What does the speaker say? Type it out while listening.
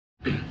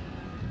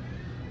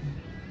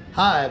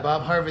Hi,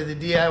 Bob Harvey, the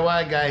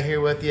DIY guy here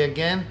with you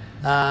again.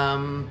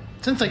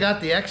 Since I got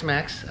the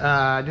Xmaxx,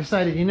 I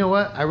decided, you know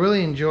what, I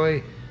really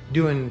enjoy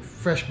doing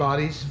fresh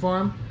bodies for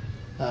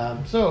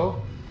them.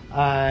 So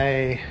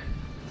I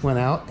went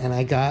out and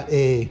I got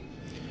a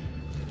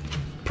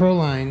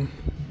Proline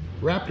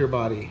Raptor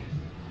body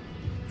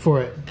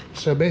for it.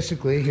 So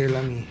basically, here,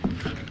 let me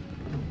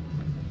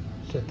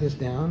set this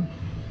down.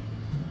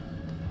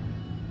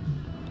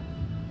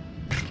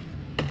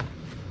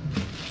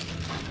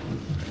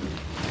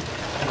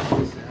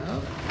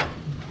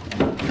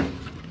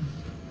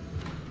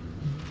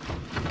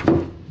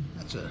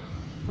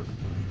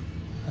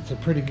 That's a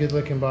pretty good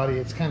looking body.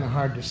 It's kind of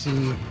hard to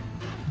see,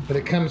 but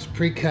it comes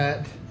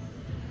pre-cut,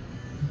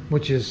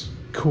 which is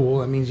cool.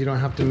 That means you don't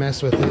have to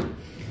mess with it.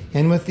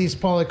 And with these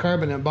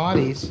polycarbonate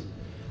bodies,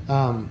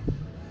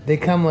 they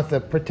come with a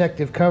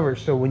protective cover,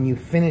 so when you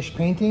finish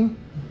painting,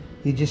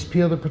 you just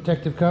peel the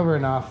protective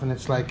covering off and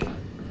it's like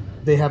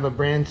they have a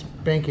brand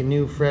spanking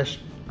new fresh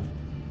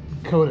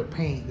coat of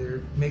paint.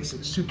 It makes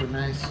it super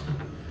nice.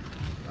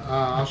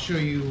 I'll show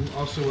you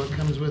also what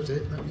comes with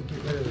it. Let me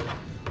get rid of the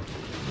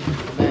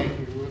bag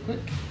here real quick.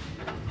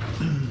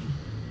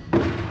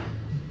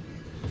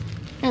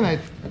 And I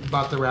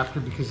bought the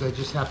Raptor because I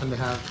just happen to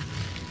have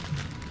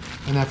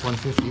an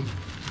F-150.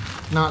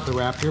 Not the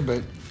Raptor,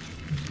 but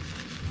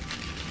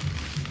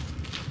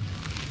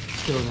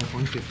still an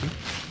F-150.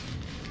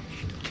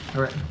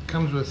 Alright,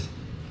 comes with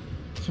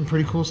some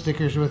pretty cool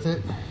stickers with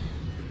it.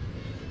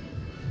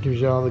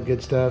 Gives you all the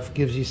good stuff.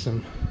 Gives you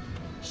some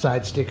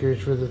side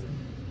stickers for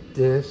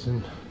this,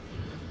 and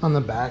on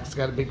the back it's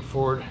got a big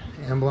Ford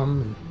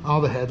emblem and all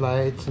the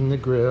headlights and the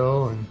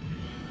grill and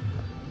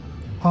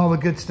all the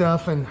good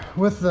stuff. And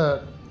with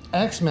the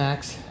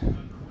Xmaxx,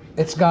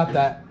 it's got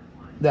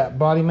that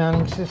body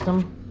mounting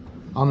system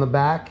on the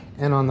back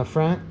and on the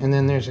front, and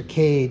then there's a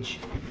cage.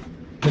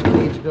 The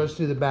cage goes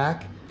through the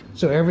back,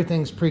 so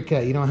everything's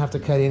pre-cut. You don't have to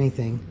cut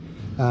anything.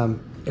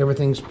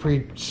 Everything's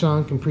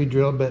pre-sunk and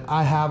pre-drilled, but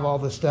I have all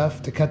the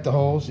stuff to cut the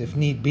holes if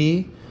need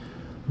be.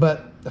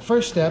 But the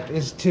first step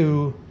is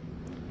to,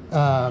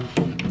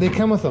 they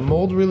come with a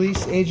mold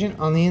release agent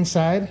on the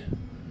inside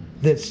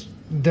that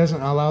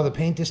doesn't allow the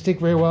paint to stick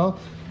very well.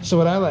 So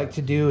what I like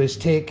to do is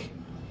take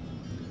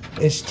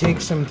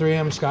some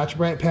 3M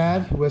Scotch-Brite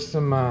pad with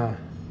some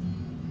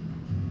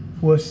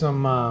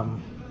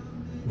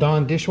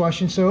Dawn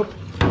dishwashing soap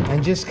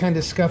and just kind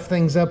of scuff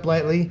things up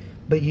lightly.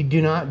 But you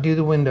do not do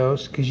the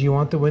windows because you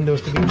want the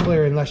windows to be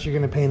clear unless you're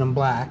going to paint them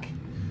black.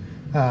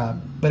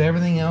 But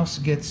everything else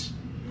gets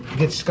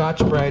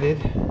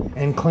Scotch-Brited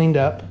and cleaned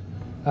up.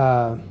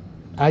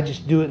 I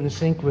just do it in the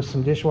sink with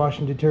some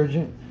dishwashing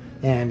detergent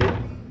and it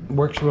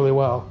works really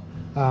well.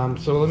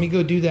 So let me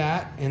go do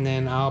that and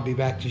then I'll be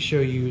back to show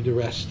you the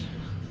rest.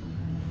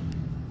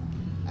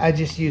 I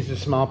just used a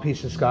small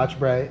piece of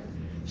Scotch-Brite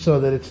so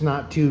that it's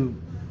not too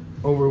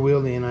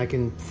overwieldy and I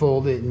can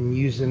fold it and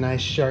use a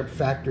nice sharp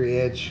factory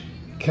edge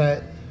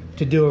cut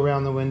to do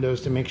around the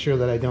windows to make sure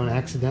that I don't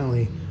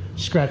accidentally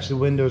scratch the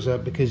windows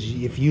up, because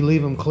if you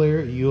leave them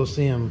clear, you'll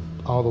see them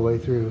all the way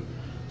through.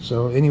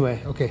 So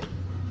anyway, okay,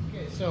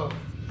 so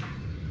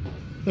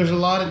there's a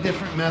lot of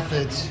different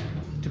methods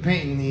to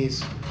painting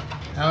these.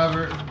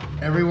 However,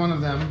 every one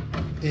of them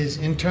is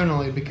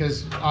internally,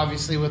 because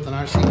obviously with an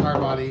RC car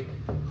body,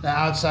 the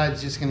outside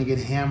is just going to get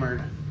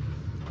hammered.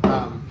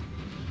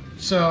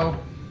 So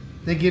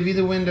they give you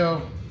the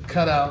window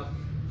cutout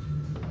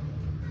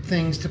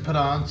things to put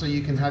on so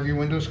you can have your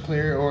windows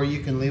clear, or you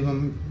can leave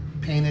them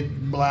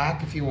painted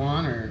black if you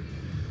want, or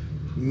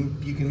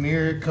you can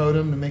mirror coat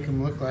them to make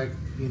them look like,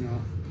 you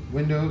know,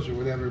 windows or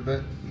whatever.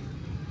 But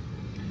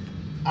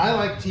I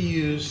like to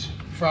use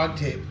frog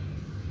tape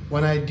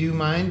when I do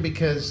mine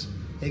because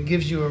it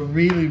gives you a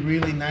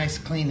really nice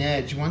clean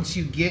edge. Once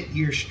you get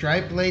your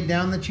stripe laid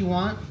down that you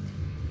want,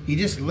 you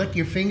just lick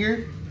your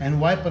finger and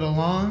wipe it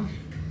along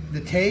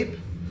the tape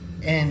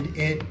and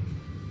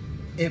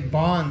it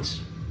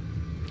bonds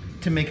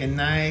to make a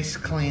nice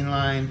clean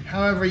line.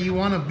 However, you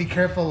want to be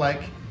careful,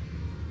 like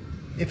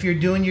if you're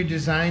doing your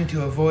design,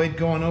 to avoid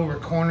going over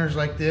corners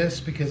like this,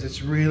 because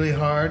it's really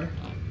hard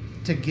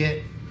to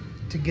get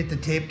the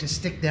tape to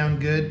stick down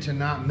good, to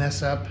not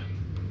mess up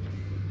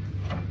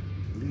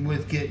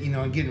with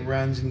getting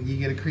runs and you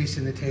get a crease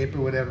in the tape or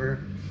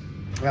whatever.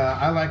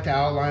 I like to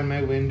outline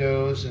my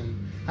windows,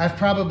 and I've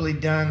probably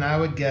done, I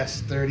would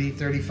guess,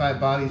 35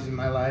 bodies in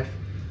my life.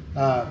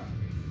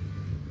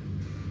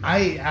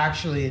 I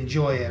actually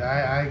enjoy it.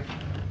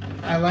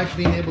 I like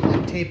being able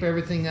to tape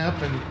everything up,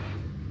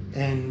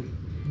 and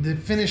the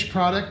finished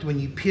product, when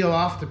you peel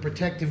off the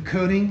protective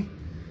coating,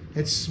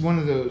 it's one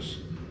of those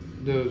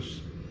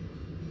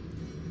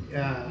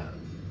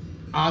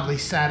oddly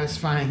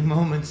satisfying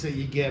moments that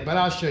you get. But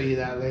I'll show you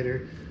that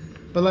later.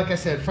 But like I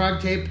said, frog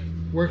tape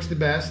works the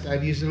best.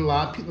 I've used it a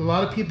lot. A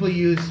lot of people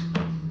use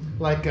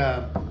like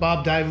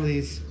Bob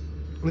Dively's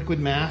liquid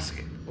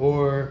mask,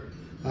 or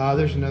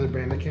there's another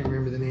brand, I can't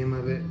remember the name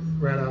of it,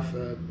 right off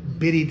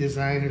Biddy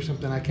Design or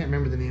something, I can't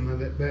remember the name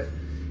of it,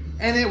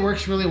 and it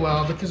works really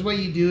well because what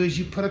you do is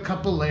you put a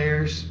couple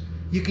layers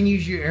You can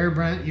use your air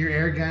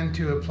gun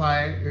to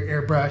apply it, or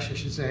airbrush, I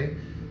should say.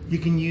 You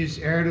can use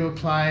air to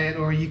apply it,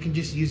 or you can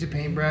just use a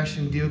paintbrush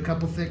and do a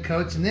couple thick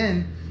coats, and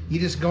then you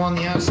just go on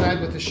the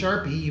outside with a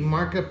Sharpie. You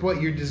mark up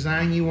what your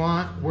design you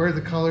want, where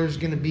the color is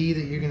going to be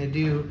that you're going to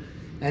do,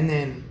 and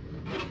then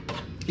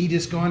you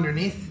just go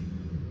underneath,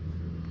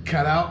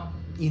 cut out,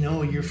 you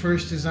know, your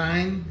first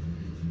design.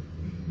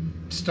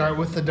 Start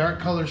with the dark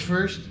colors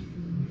first.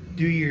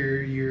 Do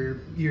your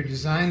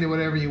design to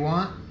whatever you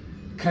want.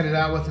 Cut it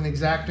out with an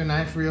X-Acto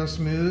knife real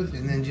smooth,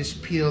 and then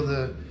just peel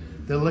the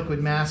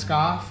liquid mask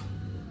off,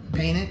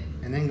 paint it,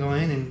 and then go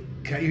in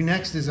and cut your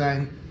next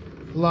design.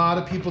 A lot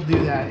of people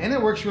do that, and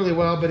it works really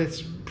well, but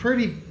it's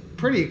pretty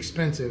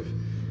expensive.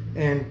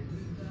 And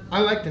I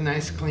like the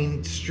nice,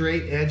 clean,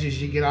 straight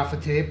edges you get off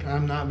of tape.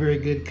 I'm not very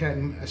good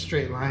cutting a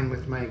straight line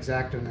with my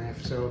X-Acto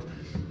knife. So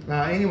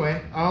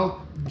anyway,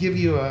 I'll give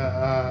you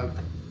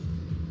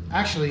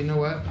actually, you know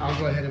what? I'll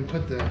go ahead and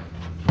put the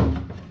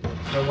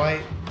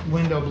white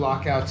window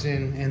blockouts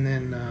in, and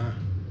then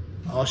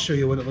I'll show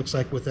you what it looks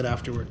like with it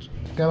afterwards.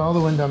 Got all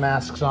the window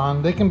masks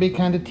on. They can be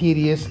kind of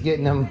tedious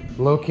getting them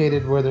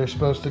located where they're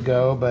supposed to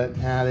go, but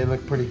they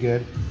look pretty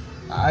good.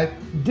 I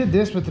did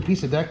this with a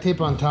piece of duct tape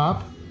on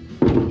top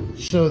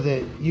so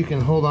that you can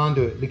hold on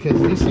to it,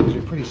 because these things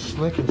are pretty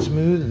slick and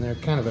smooth, and they're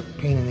kind of a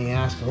pain in the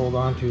ass to hold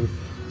on to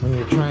when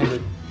you're trying to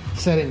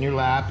set it in your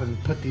lap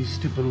and put these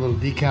stupid little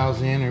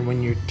decals in, or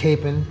when you're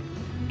taping,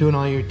 doing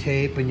all your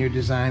tape and your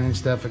design and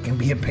stuff. It can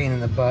be a pain in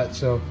the butt.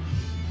 So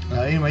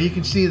anyway, you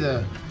can see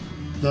the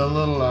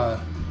little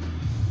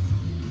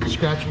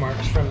scratch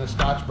marks from the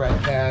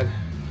Scotch-Brite pad,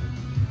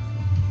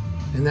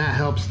 and that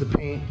helps the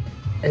paint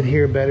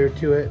adhere better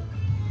to it,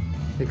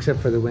 except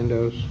for the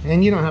windows.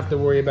 And you don't have to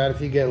worry about if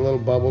you get little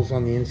bubbles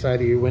on the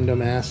inside of your window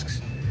masks.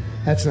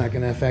 That's not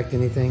going to affect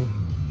anything,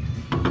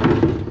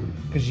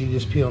 because you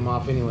just peel them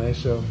off anyway.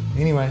 So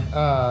anyway,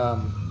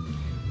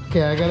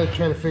 okay, I gotta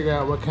try to figure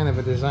out what kind of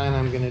a design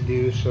I'm gonna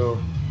do. So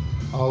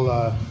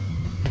I'll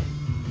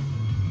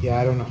yeah,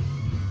 I don't know,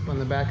 on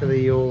the back of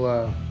the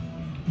old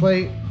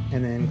plate,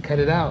 and then cut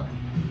it out.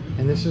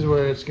 And this is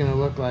where it's gonna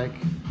look like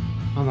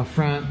on the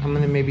front. I'm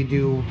gonna maybe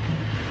do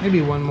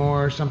one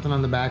more or something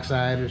on the back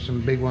side, or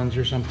some big ones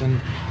or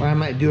something, or I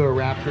might do a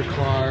Raptor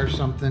claw or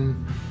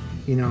something,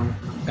 you know,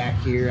 back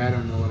here. I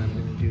don't know what I'm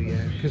gonna do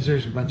yet, because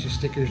there's a bunch of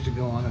stickers to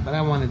go on it, but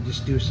I want to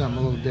just do something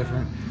a little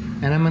different.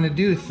 And I'm gonna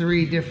do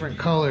 3 different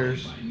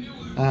colors,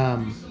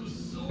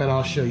 but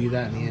I'll show you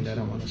that in the end. I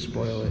don't want to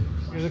spoil it.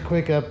 Here's a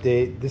quick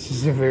update. This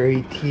is a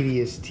very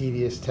tedious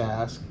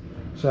task.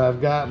 So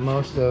I've got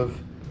most of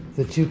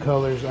the 2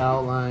 colors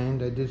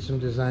outlined. I did some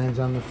designs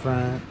on the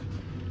front.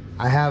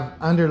 I have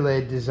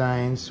underlaid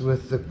designs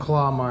with the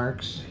claw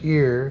marks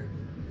here,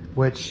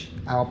 which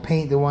I'll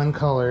paint the one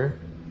color,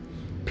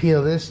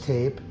 peel this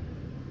tape,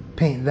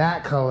 paint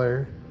that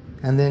color,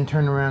 and then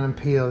turn around and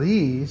peel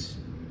these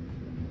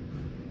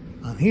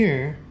on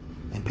here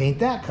and paint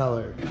that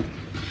color.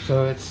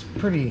 So it's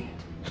pretty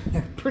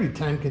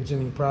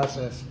time-consuming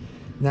process.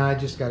 Now I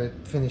just got to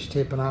finish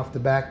taping off the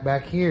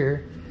back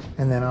here,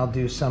 and then I'll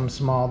do some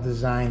small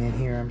design in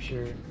here, I'm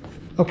sure.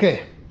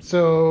 Okay,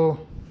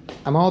 so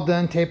I'm all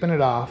done taping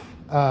it off.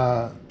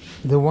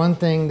 The one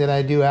thing that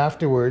I do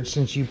afterwards,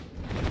 since you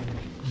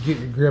get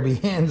your grubby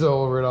hands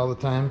all over it all the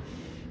time,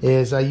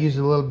 is I use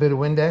a little bit of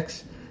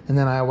Windex, and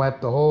then I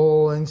wipe the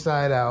whole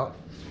inside out,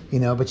 you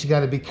know. But you got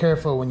to be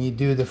careful when you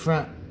do the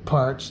front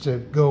parts to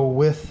go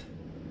with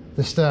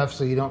the stuff,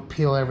 so you don't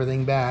peel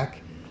everything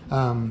back.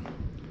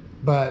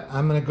 But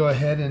I'm gonna go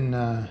ahead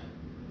and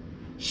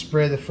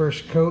spray the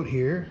first coat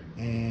here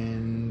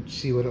and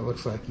see what it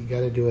looks like. You got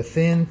to do a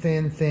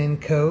thin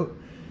coat,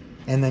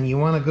 and then you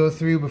want to go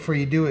through before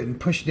you do it and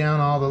push down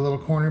all the little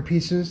corner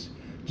pieces,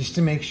 just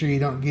to make sure you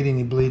don't get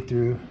any bleed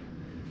through.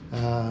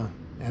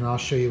 And I'll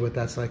show you what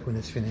that's like when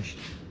it's finished.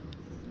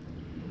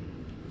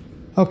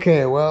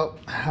 Okay, well,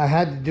 I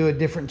had to do a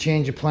different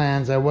change of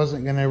plans. I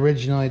wasn't going to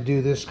originally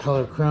do this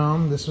color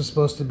chrome. This was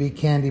supposed to be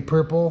candy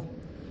purple,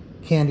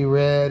 candy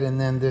red, and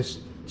then this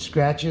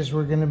scratches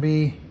were going to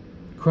be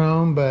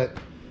chrome, but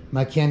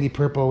my candy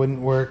purple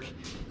wouldn't work,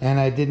 and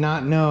I did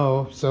not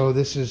know. So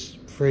this is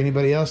for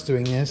anybody else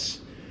doing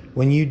this: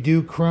 when you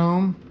do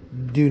chrome,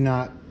 do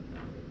not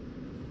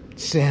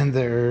sand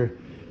there.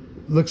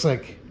 Looks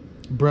like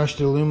brushed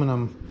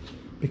aluminum,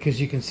 because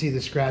you can see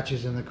the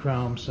scratches in the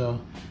chrome. So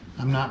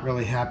I'm not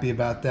really happy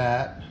about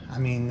that. I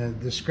mean,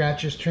 the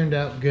scratches turned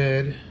out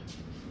good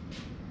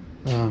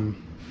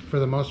for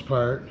the most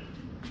part.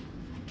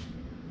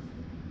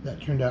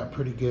 That turned out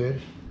pretty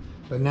good.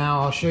 But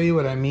now I'll show you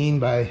what I mean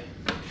by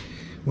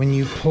when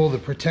you pull the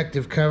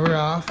protective cover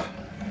off,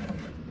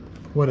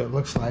 what it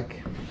looks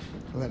like.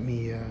 Let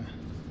me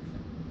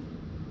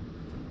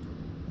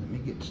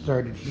get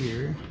started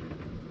here.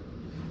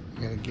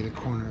 I gotta get a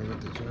corner of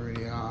it that's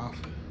already off.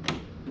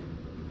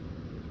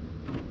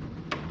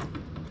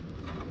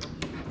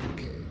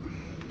 Okay.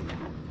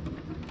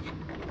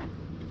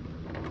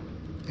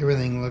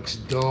 Everything looks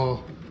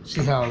dull.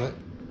 See how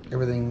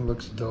everything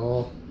looks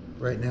dull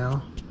right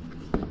now?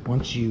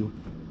 Once you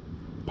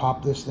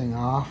pop this thing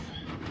off,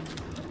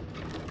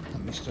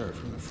 Let me start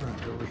from the front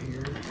over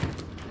here.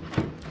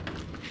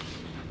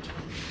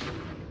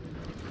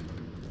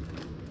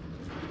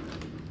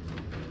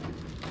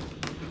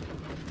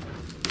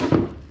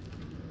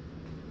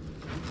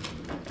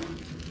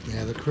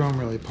 Yeah, the chrome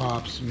really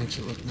pops and makes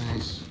it look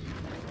nice.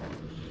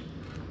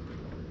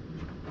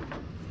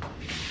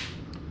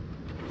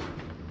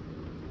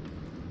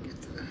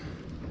 Get the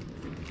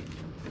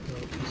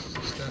little pieces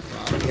of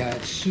stuff off. Yeah,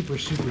 it's super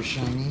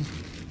shiny.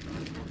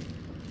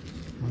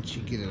 Once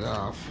you get it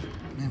off,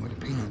 man, what a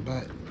pain in the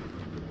butt.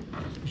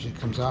 Usually it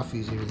comes off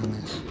easier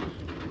than this.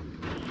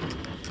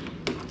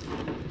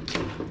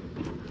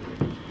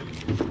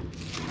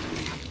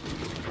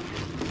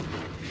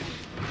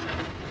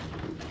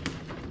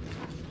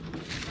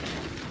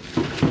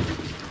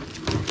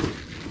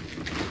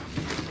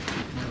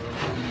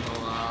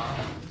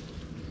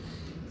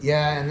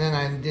 Yeah, and then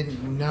I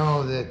didn't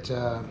know that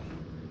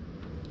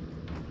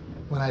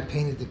when I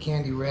painted the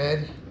candy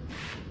red,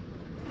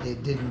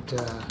 it didn't,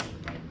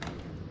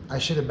 I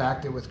should have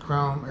backed it with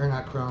chrome, or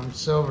not chrome,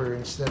 silver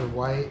instead of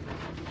white.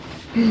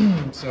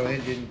 So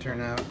it didn't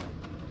turn out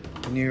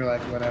near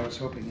like what I was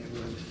hoping it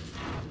would.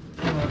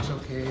 It looks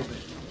okay, but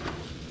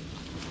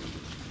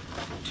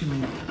too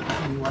many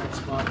white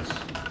spots.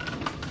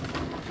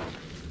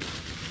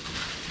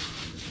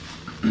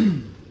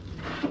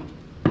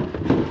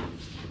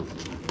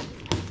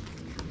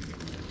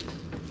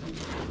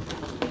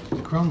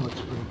 The chrome looks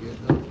pretty good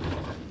though.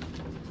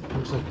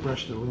 Looks like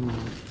brushed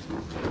aluminum.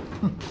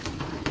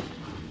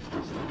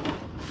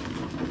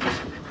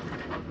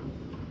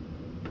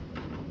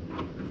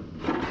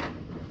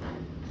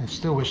 I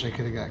still wish I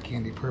could have got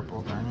candy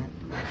purple, darn it.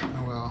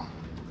 Oh well.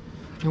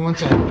 And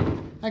once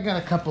I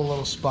got a couple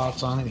little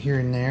spots on it here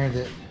and there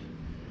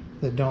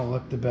that don't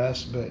look the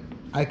best, but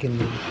I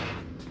can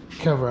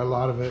cover a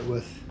lot of it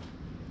with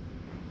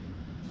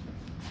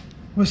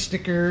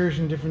stickers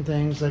and different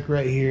things. Like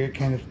right here, it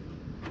kind of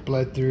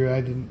bled through.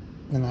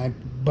 And I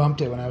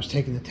bumped it when I was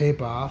taking the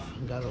tape off.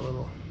 Got a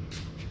little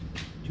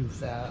too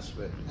fast,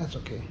 but that's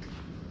okay.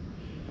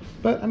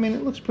 But I mean,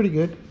 it looks pretty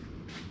good.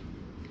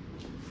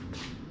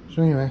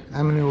 So anyway,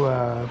 I'm going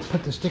to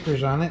put the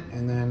stickers on it,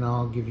 and then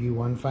I'll give you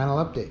one final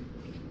update.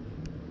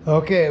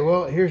 Okay,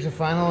 well, here's the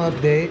final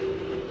update.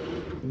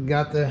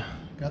 Got the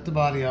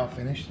body all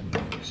finished. Let me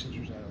get the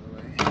scissors out of the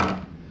way.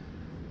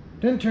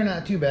 Didn't turn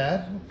out too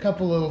bad. A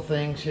couple little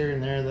things here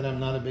and there that I'm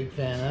not a big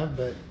fan of,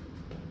 but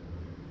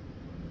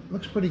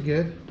looks pretty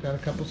good. Got a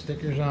couple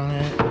stickers on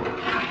it.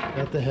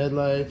 Got the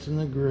headlights and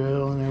the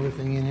grill and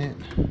everything in it.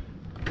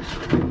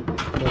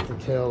 Got the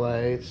tail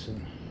lights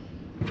and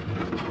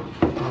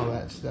all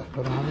that stuff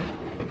put on it.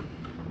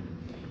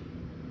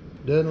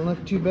 Doesn't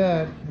look too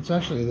bad. It's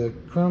actually, the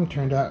chrome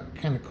turned out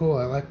kind of cool.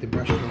 I like the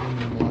brushed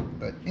aluminum look.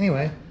 But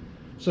anyway,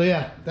 so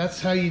yeah,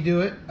 that's how you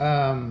do it.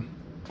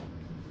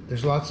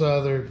 There's lots of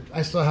other,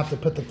 I still have to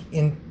put the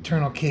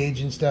internal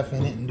cage and stuff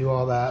in it and do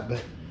all that,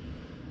 but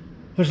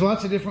there's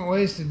lots of different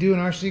ways to do an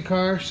RC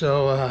car.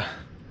 So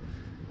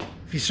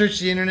if you search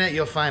the internet,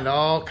 you'll find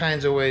all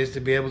kinds of ways to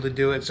be able to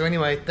do it. So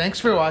anyway, thanks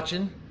for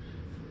watching.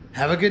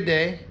 Have a good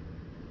day,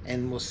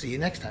 and we'll see you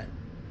next time.